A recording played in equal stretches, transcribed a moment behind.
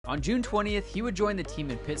On June 20th, he would join the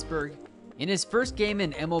team in Pittsburgh. In his first game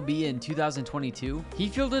in MLB in 2022, he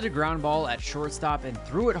fielded a ground ball at shortstop and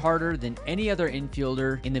threw it harder than any other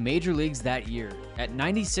infielder in the major leagues that year, at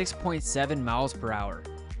 96.7 miles per hour.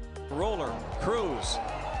 Roller, Cruz.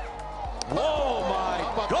 Oh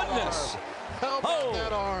my goodness! How about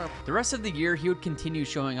that arm? The rest of the year, he would continue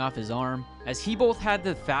showing off his arm, as he both had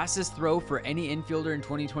the fastest throw for any infielder in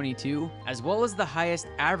 2022, as well as the highest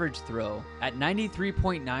average throw at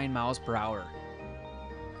 93.9 miles per hour.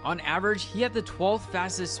 On average, he had the 12th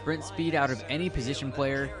fastest sprint speed out of any position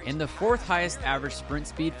player and the 4th highest average sprint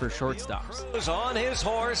speed for shortstops. Was on his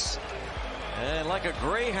horse and like a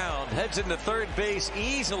greyhound heads into third base,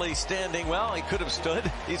 easily standing. Well, he could have stood.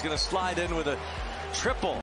 He's going to slide in with a triple.